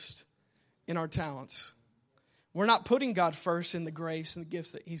first in our talents. We're not putting God first in the grace and the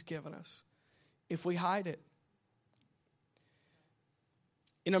gifts that He's given us, if we hide it.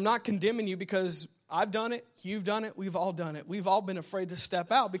 And I'm not condemning you, because I've done it, you've done it, we've all done it. We've all been afraid to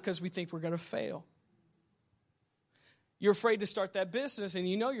step out because we think we're going to fail. You're afraid to start that business, and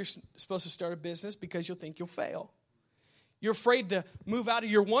you know you're supposed to start a business because you'll think you'll fail. You're afraid to move out of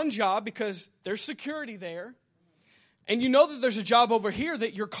your one job because there's security there. And you know that there's a job over here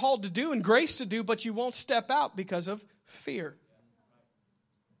that you're called to do and graced to do, but you won't step out because of fear.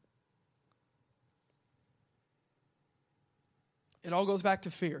 It all goes back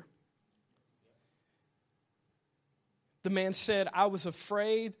to fear. The man said, I was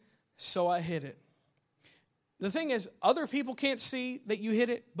afraid, so I hid it. The thing is, other people can't see that you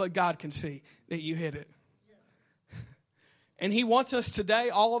hid it, but God can see that you hid it. And He wants us today,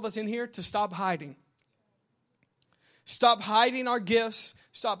 all of us in here, to stop hiding. Stop hiding our gifts.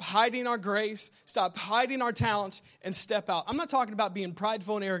 Stop hiding our grace. Stop hiding our talents and step out. I'm not talking about being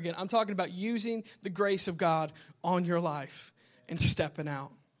prideful and arrogant. I'm talking about using the grace of God on your life and stepping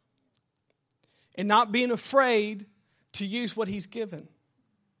out. And not being afraid to use what He's given.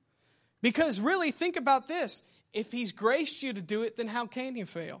 Because really, think about this. If He's graced you to do it, then how can you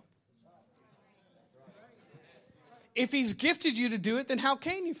fail? If He's gifted you to do it, then how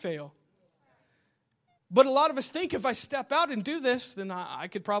can you fail? But a lot of us think, if I step out and do this, then I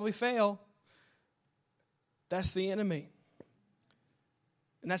could probably fail. That's the enemy.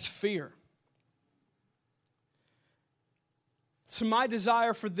 And that's fear. So my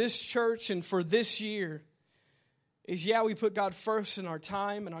desire for this church and for this year is, we put God first in our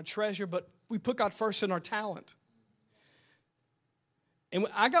time and our treasure, but we put God first in our talent. And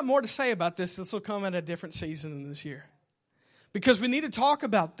I got more to say about this. This will come at a different season in this year. Because we need to talk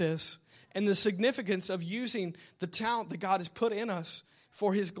about this and the significance of using the talent that God has put in us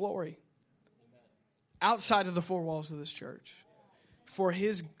for His glory. Outside of the 4 walls of this church. For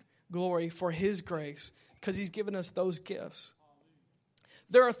His glory, for His grace. Because He's given us those gifts.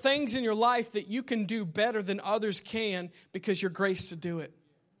 There are things in your life that you can do better than others can because you're graced to do it.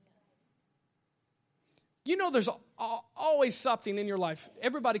 You know, there's always something in your life.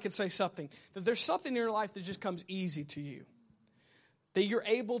 Everybody could say something. That there's something in your life that just comes easy to you. That you're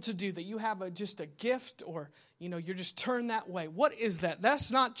able to do. That you have just a gift, or, you're just turned that way. What is that?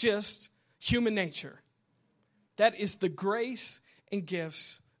 That's not just human nature. That is the grace and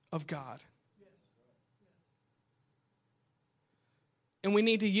gifts of God. And we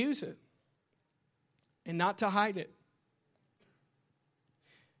need to use it. And not to hide it.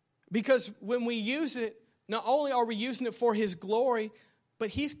 Because when we use it, not only are we using it for His glory, but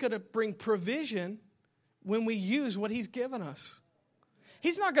He's going to bring provision when we use what He's given us.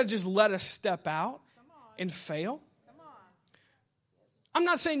 He's not going to just let us step out and fail. I'm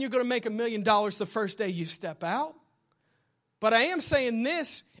not saying you're going to make $1 million the first day you step out. But I am saying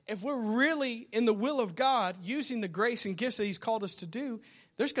this, if we're really in the will of God, using the grace and gifts that He's called us to do,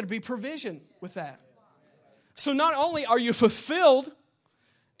 there's going to be provision with that. So not only are you fulfilled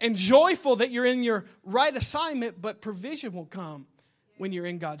and joyful that you're in your right assignment, but provision will come when you're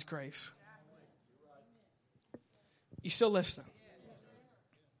in God's grace. You still listening?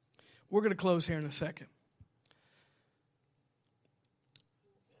 We're going to close here in a second.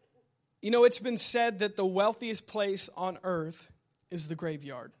 You know, it's been said that the wealthiest place on earth is the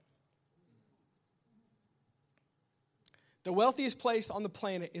graveyard. The wealthiest place on the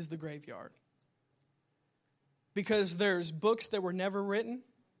planet is the graveyard. Because there's books that were never written.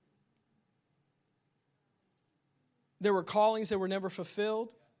 There were callings that were never fulfilled.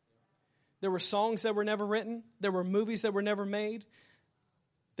 There were songs that were never written. There were movies that were never made.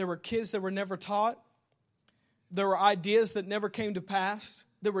 There were kids that were never taught. There were ideas that never came to pass.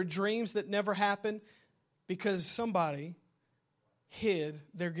 There were dreams that never happened because somebody hid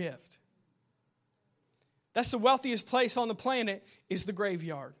their gift. That's the wealthiest place on the planet is the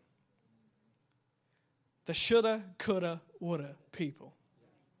graveyard. The shoulda, coulda, woulda people.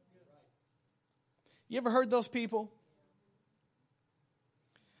 You ever heard those people?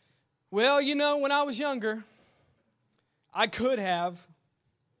 Well, you know, when I was younger, I could have.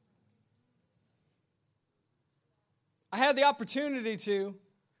 I had the opportunity to.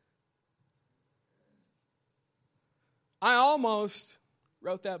 I almost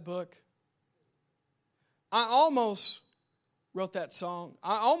wrote that book. I almost wrote that song.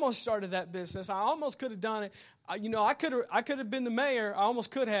 I almost started that business. I almost could have done it. You know, I could have been the mayor. I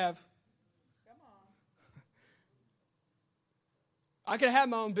almost could have. Come on. I could have had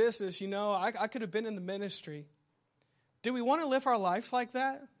my own business, you know. I could have been in the ministry. Do we want to live our lives like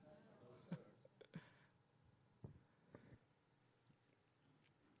that?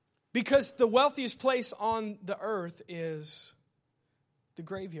 Because the wealthiest place on the earth is the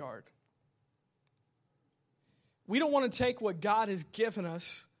graveyard. We don't want to take what God has given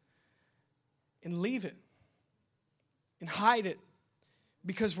us and leave it and hide it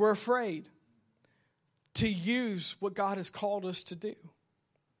because we're afraid to use what God has called us to do.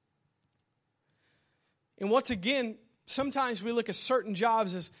 And once again, sometimes we look at certain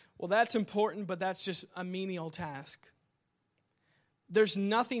jobs as, well, that's important, but that's just a menial task. There's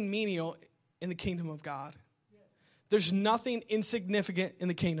nothing menial in the kingdom of God. There's nothing insignificant in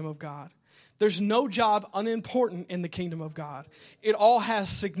the kingdom of God. There's no job unimportant in the kingdom of God. It all has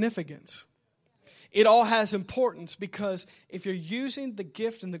significance. It all has importance because if you're using the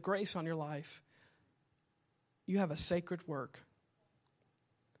gift and the grace on your life, you have a sacred work.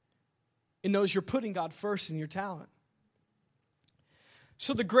 It knows you're putting God first in your talent.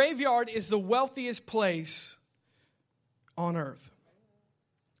 So the graveyard is the wealthiest place on earth.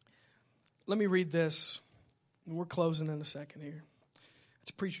 Let me read this. We're closing in a second here.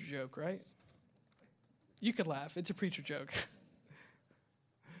 It's a preacher joke, right? You could laugh. It's a preacher joke.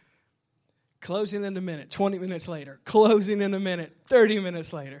 Closing in a minute. 20 minutes later. Closing in a minute. 30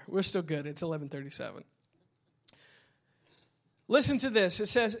 minutes later. We're still good. It's 11:37. Listen to this. It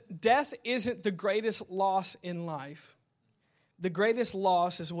says, death isn't the greatest loss in life. The greatest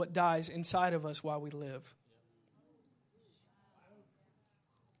loss is what dies inside of us while we live.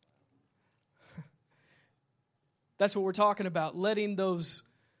 That's what we're talking about, letting those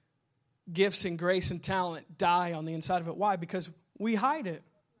gifts and grace and talent die on the inside of it. Why? Because we hide it,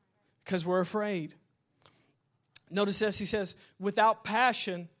 because we're afraid. Notice this, he says, without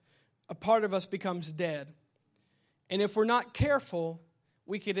passion, a part of us becomes dead. And if we're not careful,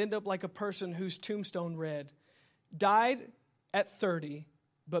 we could end up like a person whose tombstone read, died at 30,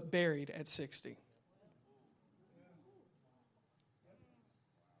 but buried at 60.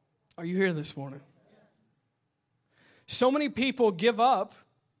 Are you here this morning? So many people give up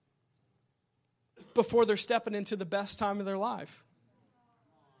before they're stepping into the best time of their life.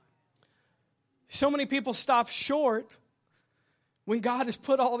 So many people stop short when God has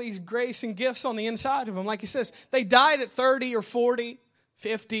put all these grace and gifts on the inside of them. Like he says, they died at 30 or 40,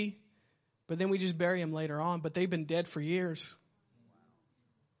 50, but then we just bury them later on. But they've been dead for years.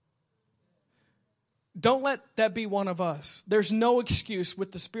 Don't let that be one of us. There's no excuse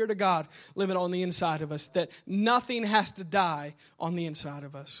with the Spirit of God living on the inside of us that nothing has to die on the inside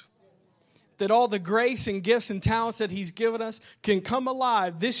of us. That all the grace and gifts and talents that He's given us can come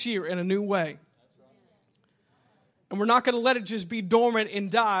alive this year in a new way. And we're not going to let it just be dormant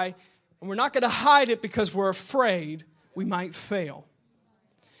and die. And we're not going to hide it because we're afraid we might fail.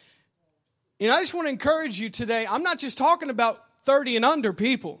 And I just want to encourage you today, I'm not just talking about 30 and under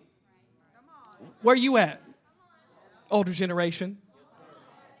people. Where are you at? Older generation.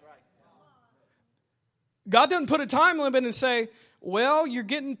 God doesn't put a time limit and say, well, you're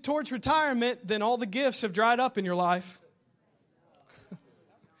getting towards retirement, then all the gifts have dried up in your life.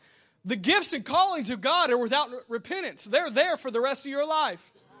 The gifts and callings of God are without repentance. They're there for the rest of your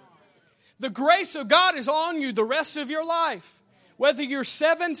life. The grace of God is on you the rest of your life. Whether you're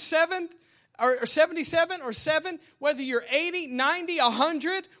 77 or 77 or 7, whether you're 80, 90,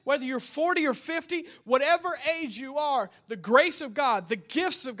 100, whether you're 40 or 50, whatever age you are, the grace of God, the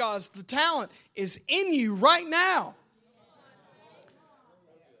gifts of God, the talent is in you right now.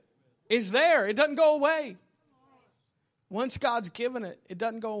 It's there. It doesn't go away. Once God's given it, it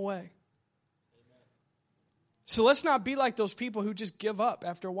doesn't go away. So let's not be like those people who just give up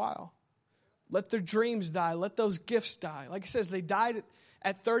after a while. Let their dreams die. Let those gifts die. Like it says, they died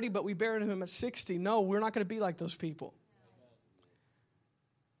at 30, but we buried them at 60. No, we're not going to be like those people.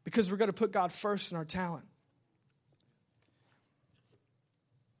 Because we're going to put God first in our talent.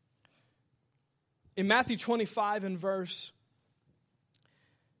 In Matthew 25 and verse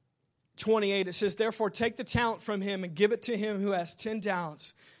 28, it says, therefore take the talent from him and give it to him who has 10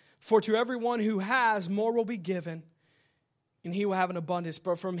 talents. For to everyone who has, more will be given, and he will have an abundance.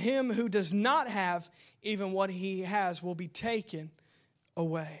 But from him who does not have, even what he has will be taken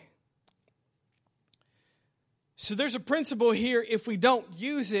away. So there's a principle here. If we don't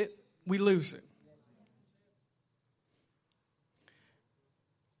use it, we lose it.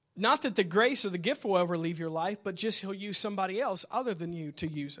 Not that the grace or the gift will ever leave your life, but just he'll use somebody else other than you to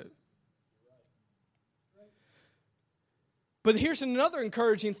use it. But here's another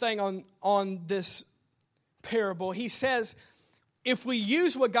encouraging thing on this parable. He says, if we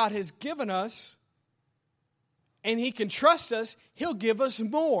use what God has given us and he can trust us, he'll give us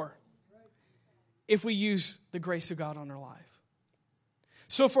more if we use the grace of God on our life.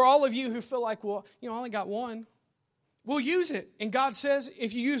 So for all of you who feel like, well, I only got one, we'll use it. And God says,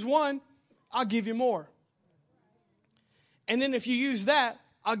 if you use one, I'll give you more. And then if you use that,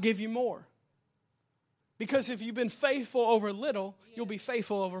 I'll give you more. Because if you've been faithful over little, you'll be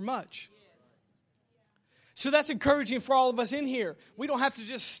faithful over much. So that's encouraging for all of us in here. We don't have to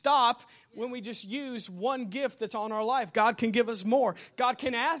just stop when we just use one gift that's on our life. God can give us more. God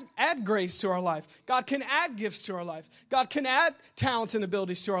can add grace to our life. God can add gifts to our life. God can add talents and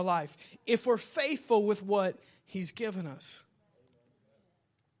abilities to our life if we're faithful with what he's given us.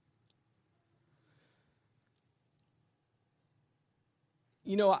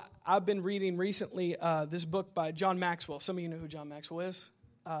 I've been reading recently this book by John Maxwell. Some of you know who John Maxwell is.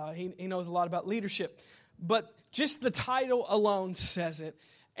 He knows a lot about leadership. But just the title alone says it.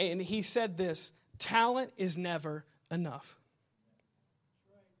 And he said this, talent is never enough.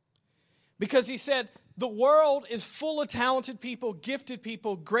 Because he said, the world is full of talented people, gifted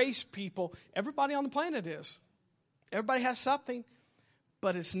people, grace people. Everybody on the planet is. Everybody has something.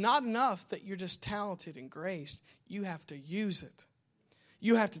 But it's not enough that you're just talented and graced. You have to use it.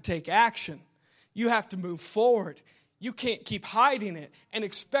 You have to take action. You have to move forward. You can't keep hiding it and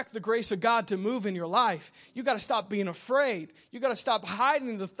expect the grace of God to move in your life. You got to stop being afraid. You got to stop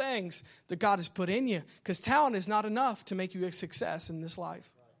hiding the things that God has put in you, because talent is not enough to make you a success in this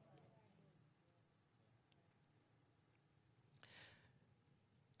life.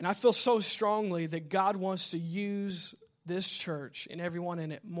 And I feel so strongly that God wants to use this church and everyone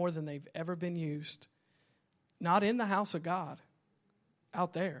in it more than they've ever been used. Not in the house of God,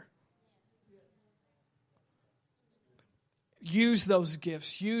 out there. Use those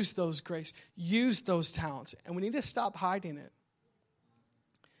gifts, use those grace, use those talents. And we need to stop hiding it.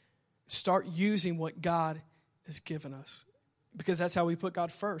 Start using what God has given us, because that's how we put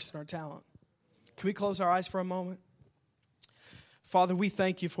God first in our talent. Can we close our eyes for a moment? Father, we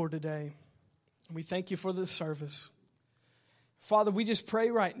thank you for today. We thank you for this service. Father, we just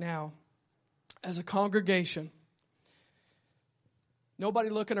pray right now as a congregation, nobody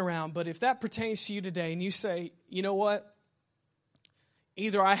looking around, but if that pertains to you today and you say, you know what?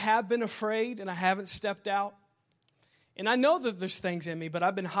 Either I have been afraid and I haven't stepped out, and I know that there's things in me, but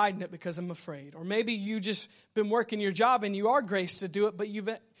I've been hiding it because I'm afraid. Or maybe you just been working your job and you are graced to do it, but you've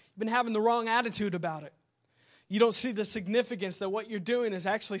been having the wrong attitude about it. You don't see the significance that what you're doing is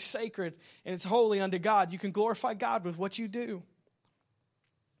actually sacred and it's holy unto God. You can glorify God with what you do.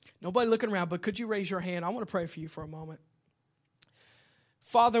 Nobody looking around, but could you raise your hand? I want to pray for you for a moment.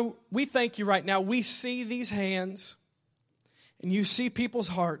 Father, we thank you right now. We see these hands. And you see people's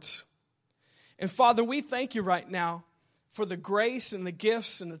hearts. And Father, we thank you right now for the grace and the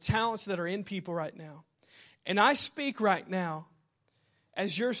gifts and the talents that are in people right now. And I speak right now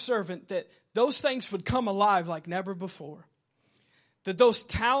as your servant that those things would come alive like never before. That those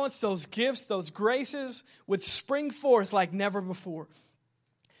talents, those gifts, those graces would spring forth like never before.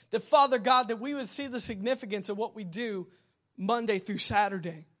 That, Father God, that we would see the significance of what we do Monday through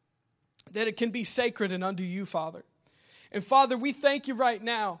Saturday. That it can be sacred and unto you, Father. And Father, we thank you right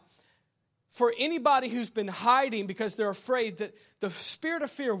now for anybody who's been hiding because they're afraid, that the spirit of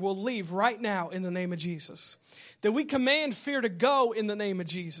fear will leave right now in the name of Jesus. That we command fear to go in the name of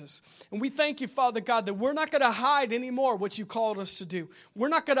Jesus. And we thank you, Father God, that we're not going to hide anymore what you called us to do. We're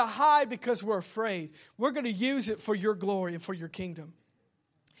not going to hide because we're afraid. We're going to use it for your glory and for your kingdom.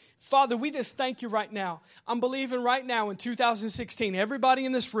 Father, we just thank you right now. I'm believing right now in 2016, everybody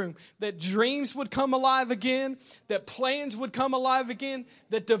in this room, that dreams would come alive again, that plans would come alive again,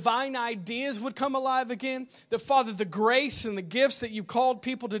 that divine ideas would come alive again, that, Father, the grace and the gifts that you called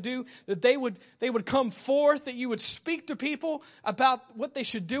people to do, that they would come forth, that you would speak to people about what they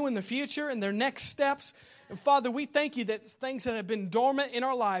should do in the future and their next steps. And, Father, we thank you that things that have been dormant in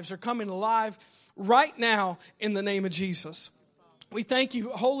our lives are coming alive right now in the name of Jesus. We thank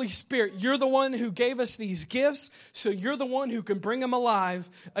you, Holy Spirit. You're the one who gave us these gifts, so you're the one who can bring them alive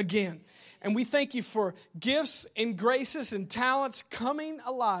again. And we thank you for gifts and graces and talents coming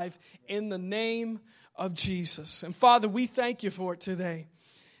alive in the name of Jesus. And Father, we thank you for it today.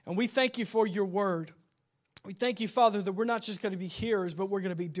 And we thank you for your word. We thank you, Father, that we're not just going to be hearers, but we're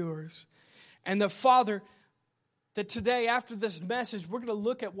going to be doers. And that, Father, that today, after this message, we're going to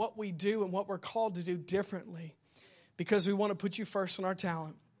look at what we do and what we're called to do differently, because we want to put you first in our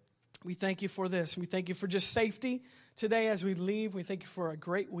talent. We thank you for this. We thank you for just safety today as we leave. We thank you for a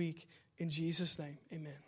great week. In Jesus' name, amen.